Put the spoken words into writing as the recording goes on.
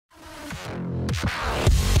Hey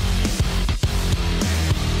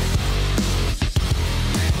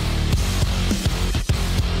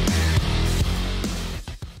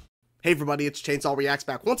everybody, it's Chainsaw Reacts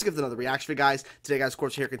back once again with another reaction for you guys. Today guys, of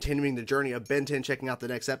course, here continuing the journey of Ben 10, checking out the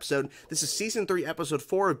next episode. This is Season 3, Episode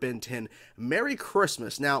 4 of Ben 10, Merry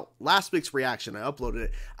Christmas. Now, last week's reaction, I uploaded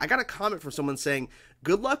it. I got a comment from someone saying,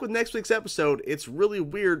 good luck with next week's episode. It's really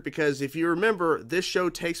weird because if you remember, this show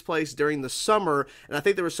takes place during the summer, and I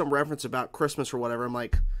think there was some reference about Christmas or whatever. I'm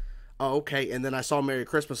like, oh, okay. And then I saw Merry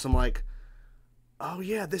Christmas. I'm like, oh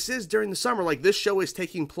yeah, this is during the summer. Like, this show is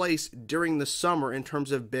taking place during the summer in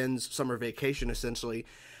terms of Ben's summer vacation, essentially.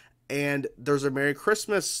 And there's a Merry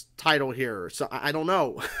Christmas title here. So I don't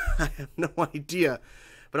know. I have no idea.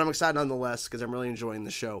 But I'm excited nonetheless because I'm really enjoying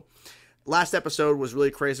the show. Last episode was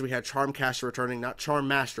really crazy. We had Charmcaster returning, not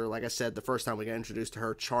Charmmaster. Like I said, the first time we got introduced to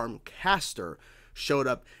her, Charmcaster showed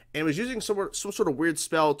up and was using some sort of weird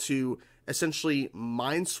spell to essentially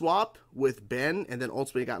mind swap with Ben, and then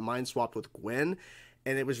ultimately got mind swapped with Gwen,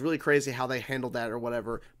 and it was really crazy how they handled that or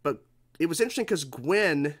whatever. But it was interesting because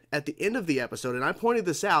Gwen, at the end of the episode, and I pointed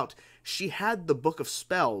this out, she had the book of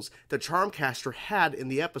spells that Charmcaster had in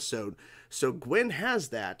the episode. So Gwen has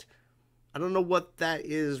that. I don't know what that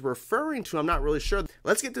is referring to. I'm not really sure.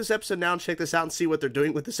 Let's get this episode now and check this out and see what they're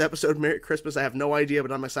doing with this episode. Merry Christmas. I have no idea,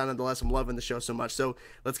 but I'm excited nonetheless. I'm loving the show so much. So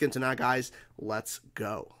let's get into it now, guys. Let's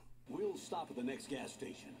go. We'll stop at the next gas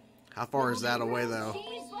station. How far is that away, though?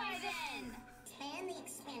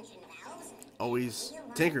 Oh, he's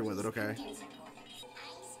tinkering with it. Okay.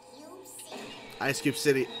 Ice Cube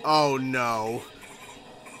City. Oh, no.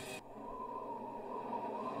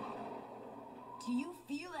 Do you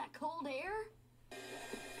feel that cold air?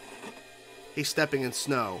 He's stepping in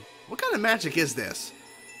snow. What kind of magic is this?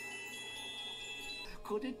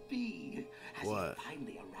 Could it be? Has What? he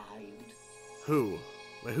finally arrived? Who?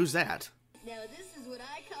 Wait, who's that? Now this is what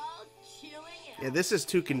I call chilling out. Yeah, this is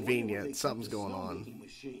too convenient. Something's going on.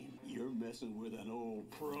 Machine. You're messing with an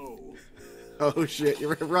old pro. Oh shit,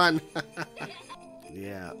 you're run.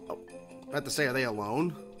 Yeah. Oh, I have to say, are they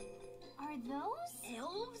alone? Are those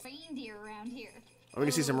elves? Reindeer around here. Oh, we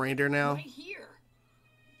can see some reindeer now? Right here.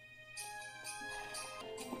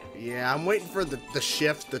 Yeah, I'm waiting for the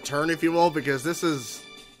shift, the turn, if you will, because this is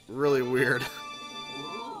really weird.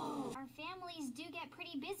 Our families do get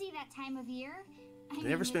pretty busy that time of year. They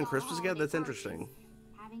never spend Christmas together? That's interesting.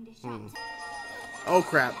 Having to shop. Oh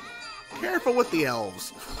crap. Careful with the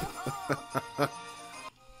elves.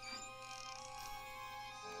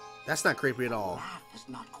 That's not creepy at all. Laugh is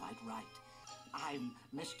not quite right. I'm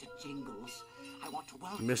Mr. Jingles. I want to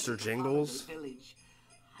welcome Mr. you to Jingles? Holiday Village.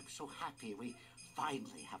 I'm so happy we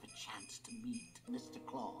finally have a chance to meet Mr.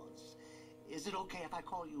 Claus. Is it okay if I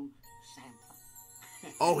call you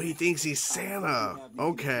Santa? Oh, he thinks he's Santa.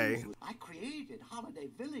 Okay. I created Holiday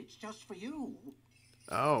Village just for you.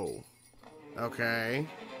 Oh. Okay.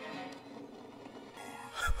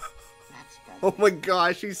 That's better. Oh my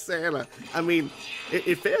gosh, he's Santa. I mean,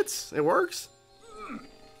 it fits. It works.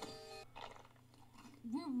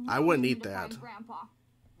 I wouldn't eat that. Grandpa.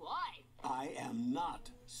 Why? I am not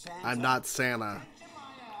Santa. I'm not Santa.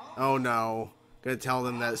 Oh no. Gonna tell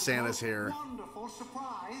them that Santa's here. Wonderful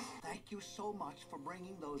surprise. Thank you so much for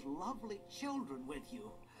bringing those lovely children with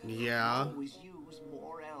you. Yeah. Always use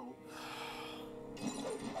more elves.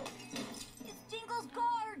 It's Jingle's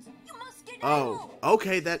guards. You must get Oh,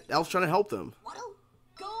 okay, that elf's trying to help them. What'll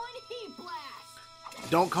go in heat blast?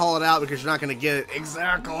 Don't call it out because you're not gonna get it.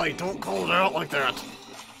 Exactly. Don't call it out like that.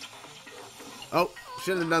 Oh,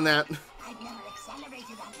 shouldn't have done that. I've never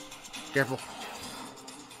accelerated them. Careful.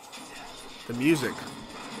 The music.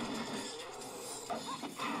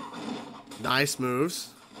 Nice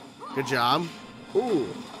moves. Good job. Ooh.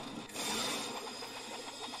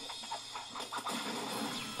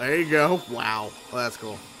 There you go. Wow. Well, that's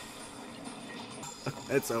cool.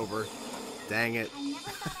 It's over. Dang it. I never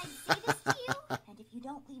thought I'd say this to you, and if you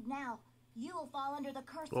don't leave now, you will fall under the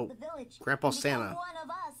curse Whoa. of the village. Grandpa and become Santa. one of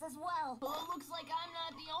us as well. Well, it looks like I'm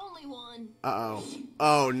not the only one. Uh-oh.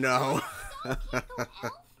 Oh, no.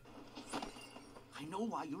 I know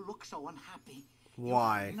why you look so unhappy.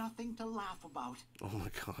 Why? You have nothing to laugh about. Oh, my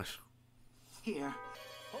gosh. Here.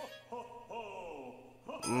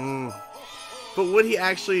 But would he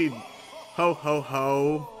actually ho ho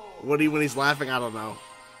ho? Would he when he's laughing? I don't know.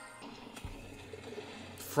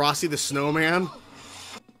 Frosty the Snowman?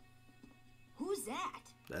 Who's that?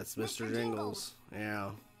 That's Mr. Jingles.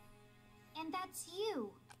 Yeah. And that's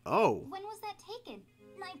you. Oh. When was that taken?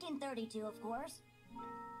 1932, of course.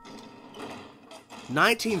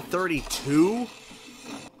 1932?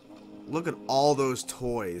 Look at all those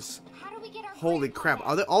toys. How do we get our Holy crap.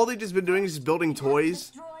 All they just been doing is building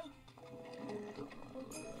toys?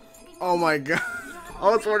 Oh my god.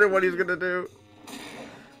 I was wondering what he's gonna do.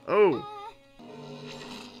 Oh.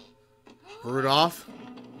 Rudolph?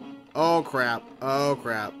 Oh crap. Oh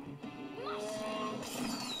crap.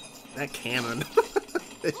 That cannon.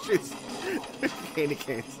 It's just candy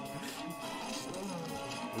canes.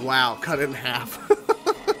 Wow, cut it in half.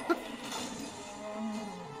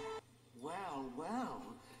 Well.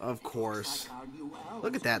 Of course. Like our new elves.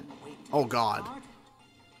 Look at that. Wait till Oh we god. start.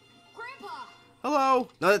 Grandpa! Hello.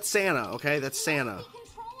 No, that's Santa, okay? That's Santa. Be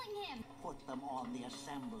controlling him. Put them on the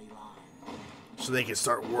assembly line. So they can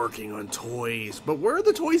start working on toys. But where are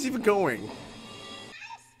the toys even going?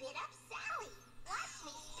 Spit up Sally.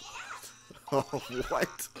 Watch me spit up. Oh,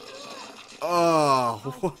 what?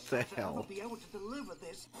 Oh, what the I'll hell? be able to deliver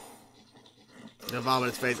this. The vomit in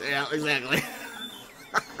his face. Yeah, exactly.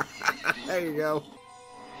 There you go.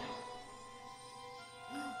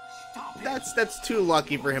 Stop it. That's too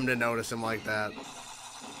lucky for him to notice him like that.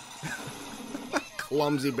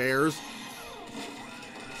 Clumsy bears.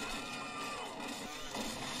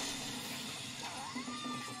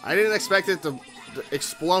 I didn't expect it to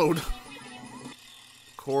explode.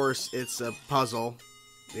 Of course, it's a puzzle.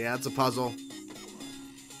 Yeah, it's a puzzle.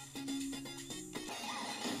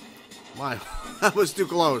 My, that was too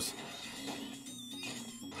close.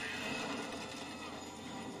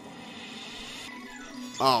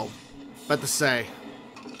 Oh, about to say.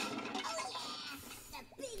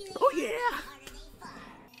 Oh yeah.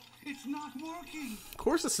 It's not working. Of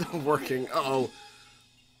course it's not working. Uh-oh.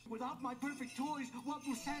 Without my perfect toys, what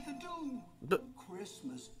will Santa do? But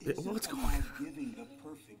Christmas what's isn't going about giving the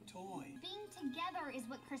perfect toy. Being together is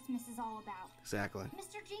what Christmas is all about. exactly.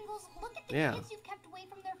 Mr. Jingles, look at the Yeah. kids you've kept away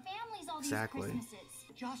from their families all Exactly. these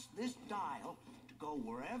Christmases. Just this dial to go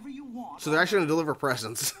wherever you want. So they're actually going to deliver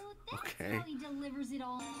presents. So that's Okay. how he delivers it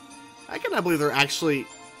all. I cannot believe they're actually...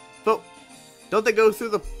 But don't they go through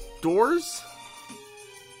the doors?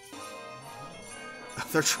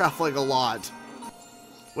 They're traveling a lot.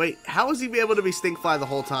 Wait, how is he be able to be Stinkfly the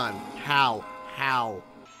whole time? How? How?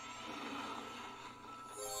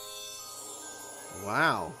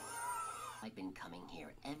 Wow. I've been coming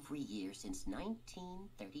here every year since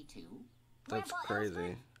 1932. That's Grandpa crazy.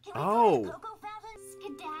 Ellsworth, can we Oh. go to Cocoa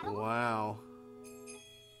Fountain? Skedaddle? Wow.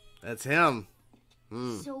 That's him.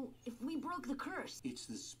 So, if we broke the curse, It's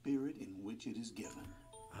the spirit in which it is given.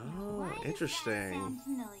 Oh, Why does that interesting. sound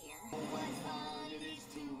familiar?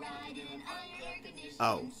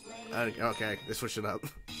 Oh, okay. They switched it up.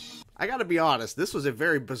 I gotta be honest, this was a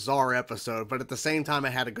very bizarre episode, but at the same time, I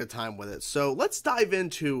had a good time with it. So let's dive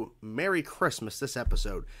into Merry Christmas this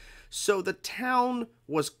episode. So the town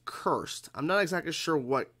was cursed. I'm not exactly sure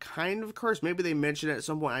what kind of curse. Maybe they mentioned it at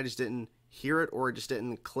some point. I just didn't hear it, or it just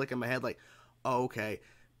didn't click in my head like, oh, okay.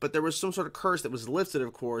 But there was some sort of curse that was lifted,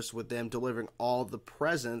 of course, with them delivering all the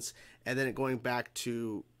presents and then it going back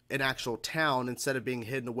to an actual town instead of being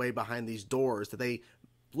hidden away behind these doors that they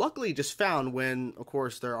luckily just found when, of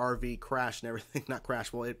course, their RV crashed and everything. Not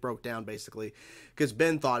crashed, well, it broke down basically because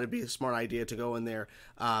Ben thought it'd be a smart idea to go in there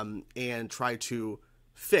and try to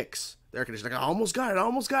fix the air conditioner. Like, I almost got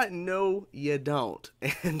it. No, you don't.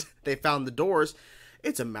 And they found the doors.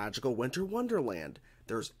 It's a magical winter wonderland.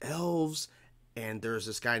 There's elves. And there's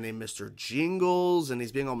this guy named Mr. Jingles, and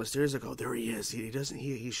he's being all mysterious. Like, oh, there he is.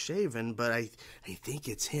 He's shaven, but I think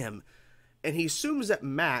it's him. And he assumes that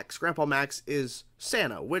Max, Grandpa Max, is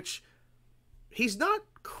Santa, which he's not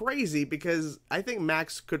crazy because I think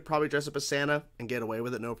Max could probably dress up as Santa and get away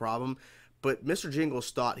with it, no problem. But Mr. Jingles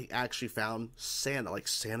thought he actually found Santa. Like,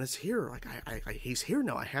 Santa's here. Like, he's here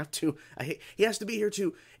now. He has to be here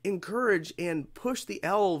to encourage and push the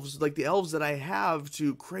elves, like the elves that I have,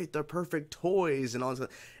 to create the perfect toys and all this stuff.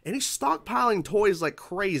 And he's stockpiling toys like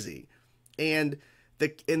crazy. And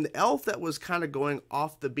the elf that was kind of going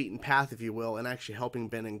off the beaten path, if you will, and actually helping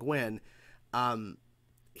Ben and Gwen,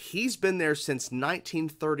 he's been there since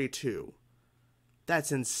 1932.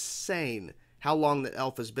 That's insane. How long the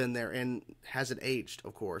elf has been there and hasn't aged,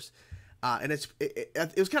 of course. And it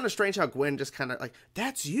was kind of strange how Gwen just kind of like,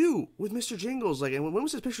 that's you with Mr. Jingles. Like, and when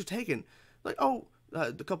was this picture taken? Like, oh,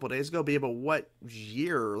 a couple of days ago. But what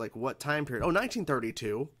year? Like, what time period? Oh,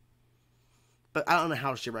 1932. But I don't know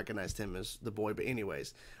how she recognized him as the boy. But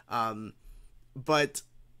anyways, but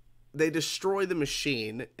they destroy the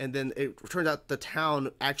machine, and then it turns out the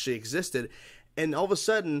town actually existed, and all of a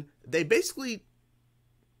sudden they basically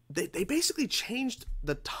changed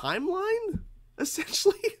the timeline,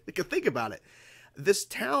 essentially. You can think about it. This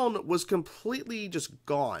town was completely just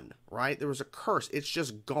gone, right? There was a curse. It's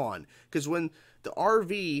just gone. Because when the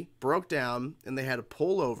RV broke down and they had to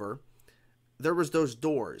pull over, there was those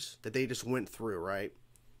doors that they just went through, right?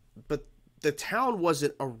 But the town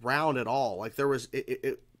wasn't around at all. Like there was,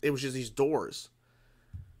 it was just these doors.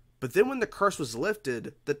 But then when the curse was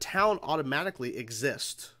lifted, the town automatically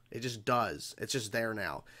exists. It just does. It's just there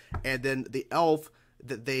now. And then the elf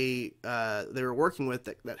that they were working with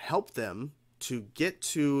that helped them to get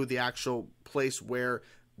to the actual place where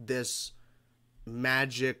this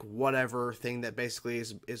magic whatever thing that basically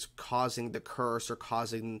is causing the curse or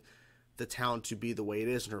causing the town to be the way it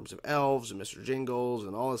is in terms of elves and Mr. Jingles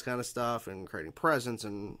and all this kind of stuff and creating presents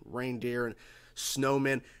and reindeer and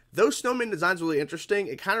snowmen. Those snowman designs were really interesting.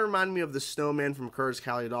 It kind of reminded me of the snowman from Courage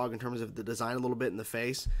Cali Dog in terms of the design a little bit in the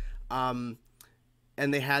face. And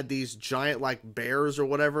they had these giant like bears or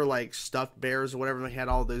whatever, like stuffed bears or whatever. And they had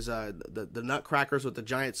all those the nutcrackers with the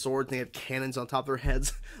giant swords. And they had cannons on top of their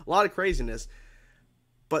heads. A lot of craziness.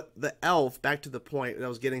 But the elf, back to the point that I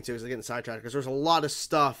was getting to, because I was getting sidetracked, because there's a lot of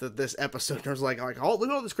stuff that this episode, there's like oh, look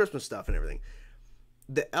at all this Christmas stuff and everything.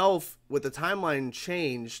 The elf, with the timeline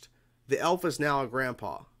changed, the elf is now a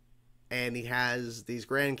grandpa. And he has these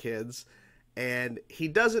grandkids. And he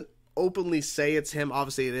doesn't openly say it's him.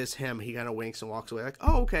 Obviously, it is him. He kind of winks and walks away like,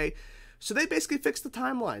 oh, okay. So they basically fixed the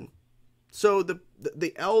timeline. So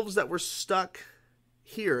the elves that were stuck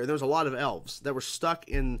here, and there was a lot of elves that were stuck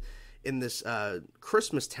in this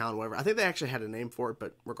Christmas town, whatever. I think they actually had a name for it,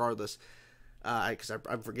 but regardless, because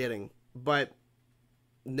I'm forgetting. But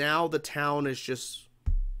now the town is just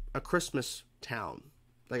a Christmas town,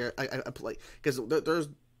 like because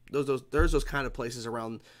there's those kind of places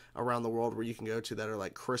around the world where you can go to that are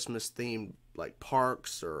like Christmas themed, like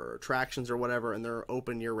parks or attractions or whatever, and they're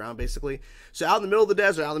open year round basically. So out in the middle of the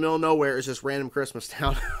desert, out in the middle of nowhere, is this random Christmas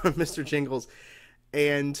town of Mr. Jingles,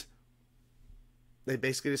 and they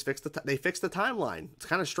basically just fixed the timeline. It's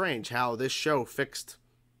kind of strange how this show fixed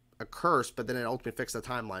a curse, but then it ultimately fixed the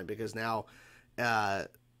timeline, because now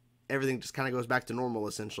everything just kind of goes back to normal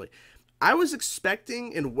essentially. I was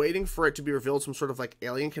expecting and waiting for it to be revealed some sort of like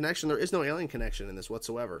alien connection. There is no alien connection in this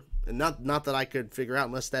whatsoever, and not that I could figure out,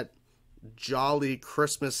 unless that jolly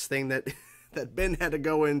Christmas thing that that Ben had to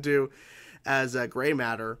go into as a gray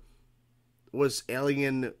matter was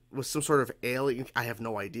some sort of alien. I have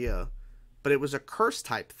no idea. But it was a curse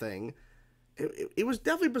type thing. It was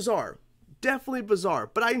definitely bizarre.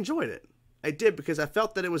 But I enjoyed it. I did, because I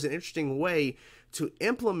felt that it was an interesting way to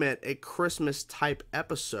implement a Christmas type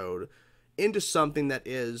episode into something that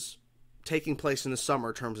is taking place in the summer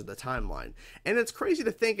in terms of the timeline. And it's crazy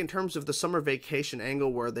to think in terms of the summer vacation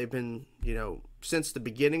angle, where they've been, since the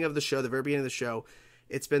beginning of the show, the very beginning of the show,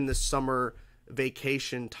 it's been this summer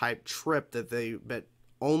vacation type trip that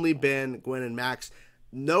only Ben, Gwen, and Max.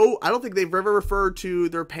 No, I don't think they've ever referred to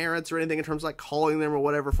their parents or anything in terms of like calling them or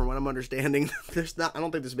whatever, from what I'm understanding. I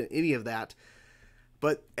don't think there's been any of that.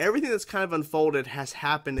 But everything that's kind of unfolded has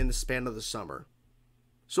happened in the span of the summer.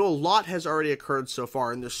 So a lot has already occurred so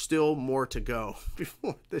far, and there's still more to go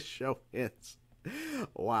before this show ends.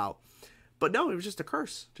 Wow. But no, it was just a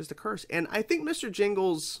curse. And I think Mr.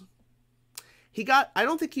 Jingles, he's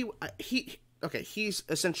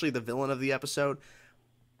essentially the villain of the episode.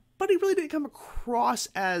 But he really didn't come across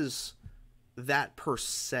as that per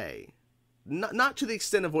se. Not to the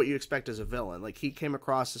extent of what you expect as a villain. Like, he came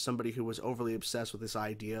across as somebody who was overly obsessed with this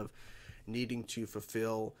idea of needing to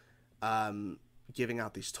fulfill, giving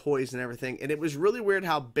out these toys and everything. And it was really weird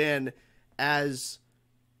how Ben, as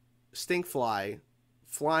Stinkfly,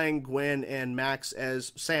 flying Gwen and Max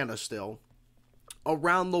as Santa still,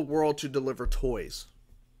 around the world to deliver toys.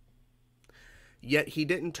 Yet he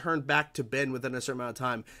didn't turn back to Ben within a certain amount of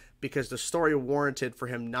time, because the story warranted for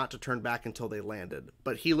him not to turn back until they landed.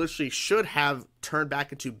 But he literally should have turned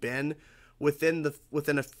back into Ben within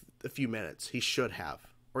a few minutes. He should have,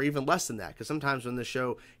 or even less than that, because sometimes when the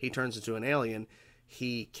show he turns into an alien,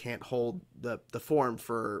 he can't hold the form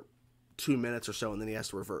for 2 minutes or so, and then he has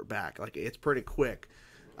to revert back. Like, it's pretty quick.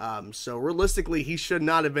 So realistically, he should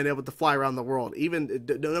not have been able to fly around the world. Even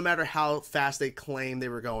no matter how fast they claimed they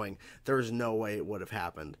were going, there was no way it would have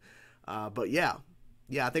happened. But yeah,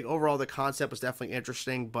 I think overall the concept was definitely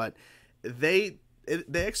interesting, but they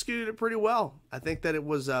executed it pretty well. I think that it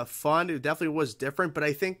was fun. It definitely was different, but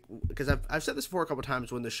I think, because I've said this before a couple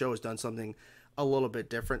times, when the show has done something a little bit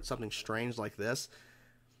different, something strange like this,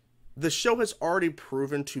 the show has already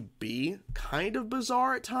proven to be kind of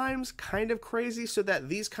bizarre at times, kind of crazy, so that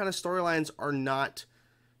these kind of storylines are not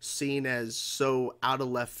seen as so out of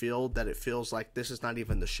left field that it feels like this is not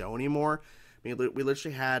even the show anymore. I mean, we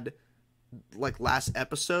literally had, like, last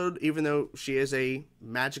episode, even though she is a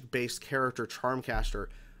magic-based character, Charmcaster,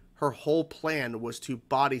 her whole plan was to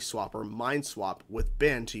body swap or mind swap with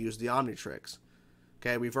Ben to use the Omnitrix.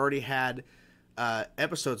 Okay, we've already had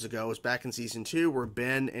episodes ago, was back in season 2, where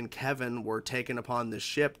Ben and Kevin were taken upon the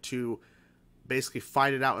ship to basically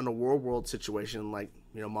fight it out in a war world situation, like,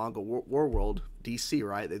 you know, manga war world, DC,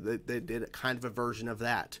 right? They did a kind of a version of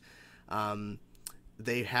that.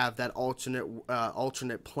 They have that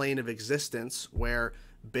alternate plane of existence where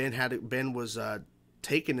Ben was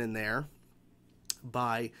taken in there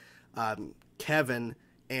by Kevin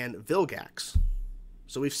and Vilgax.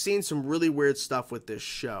 So we've seen some really weird stuff with this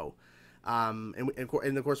show. And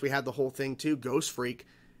of course we had the whole thing too, Ghost Freak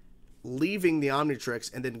leaving the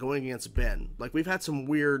Omnitrix and then going against Ben. Like, we've had some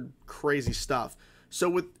weird, crazy stuff. So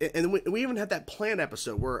we even had that plant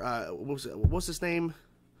episode where what was his name?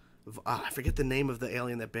 I forget the name of the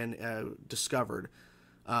alien that Ben discovered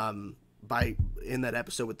in that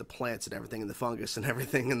episode with the plants and everything, and the fungus and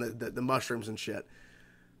everything, and the mushrooms and shit.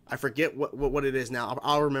 I forget what it is now.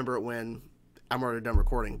 I'll remember it when I'm already done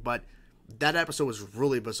recording. But that episode was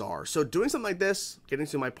really bizarre. So doing something like this, getting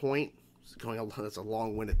to my point, that's a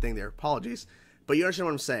long-winded thing there. Apologies. But you understand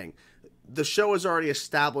what I'm saying. The show has already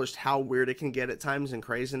established how weird it can get at times and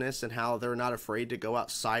craziness, and how they're not afraid to go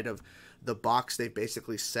outside of the box they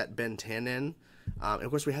basically set Ben 10 in. And of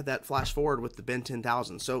course, we had that flash forward with the Ben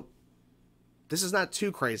 10,000. So this is not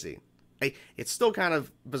too crazy. It's still kind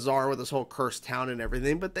of bizarre with this whole cursed town and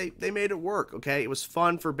everything, but they made it work, okay? It was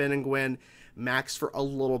fun for Ben and Gwen, Max for a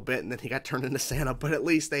little bit, and then he got turned into Santa, but at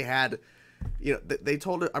least they had, you know, they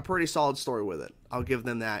told a pretty solid story with it. I'll give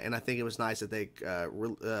them that, and I think it was nice that they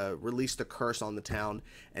released the curse on the town,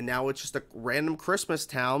 and now it's just a random Christmas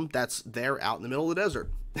town that's there out in the middle of the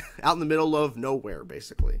desert, out in the middle of nowhere,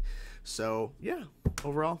 basically. So, yeah,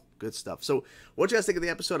 overall, good stuff. So, what do you guys think of the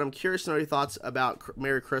episode? I'm curious to know your thoughts about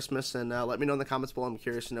Merry Christmas, and let me know in the comments below. I'm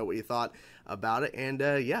curious to know what you thought about it, and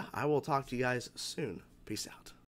yeah, I will talk to you guys soon. Peace out.